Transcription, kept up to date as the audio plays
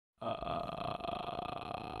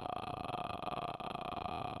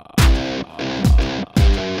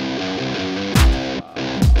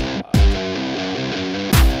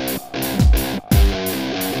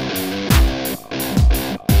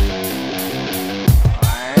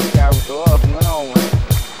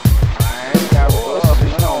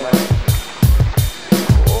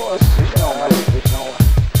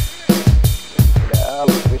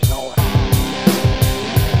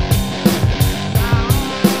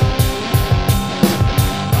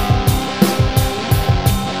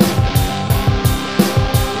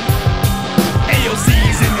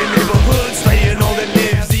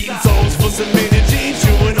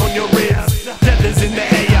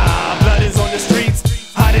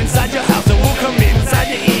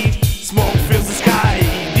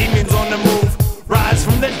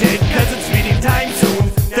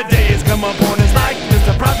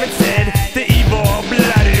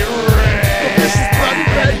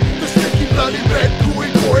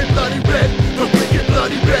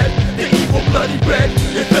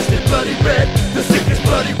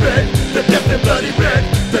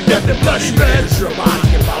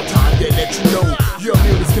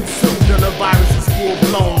full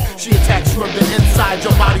blown. She attacks you from the inside,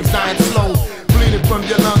 your body's dying slow. Bleeding from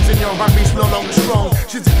your lungs and your heartbeat's no longer strong.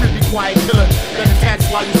 She's a creepy, quiet killer that attacks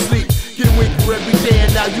while you sleep. Getting weaker every day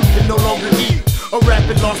and now you can no longer eat. A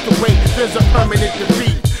rapid lost the weight, there's a permanent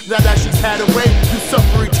defeat. Now that she's had away, you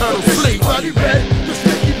suffer eternal sleep. Bloody red, the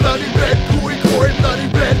sticky bloody red, gooey, gory,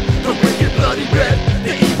 bloody red, the wicked bloody red,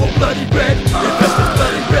 the evil bloody red, infested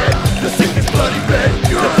bloody red, the sickest bloody red,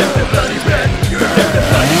 the deafened bloody red, the deafened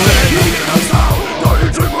bloody red. You hear the sound, don't you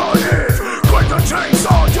dream my ears? Quite the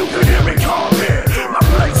chainsaw, you can hear me call here. My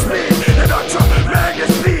blade speed, and I try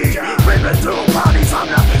maggot speed. Ripping through bodies,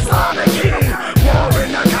 I'm the Sonic King. War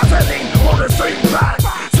in the gasoline, on the street back,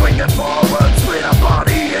 swinging forward, split a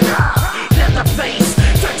body in half. Let the face,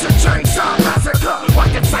 takes a chainsaw massacre,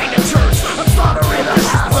 like it's ain't a church, I'm slaughtering a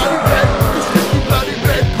house. Bloody red, the sticky bloody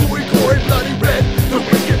red, gooey, gory, bloody red, the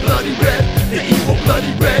wicked bloody red, the evil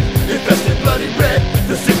bloody red, infested bloody red,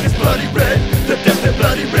 the sickest bloody red, the deafened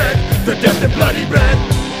bloody red, the deafened bloody red.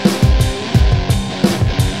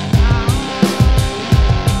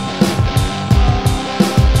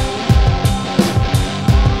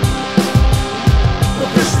 The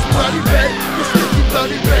vicious bloody red, the sticky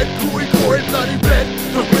bloody red, gooey, gory, bloody red,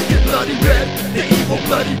 the wicked bloody red, the evil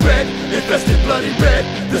bloody red, infested bloody red,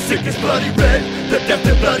 the sickest bloody red, the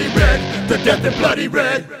deafened bloody red, the deafened bloody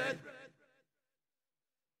red.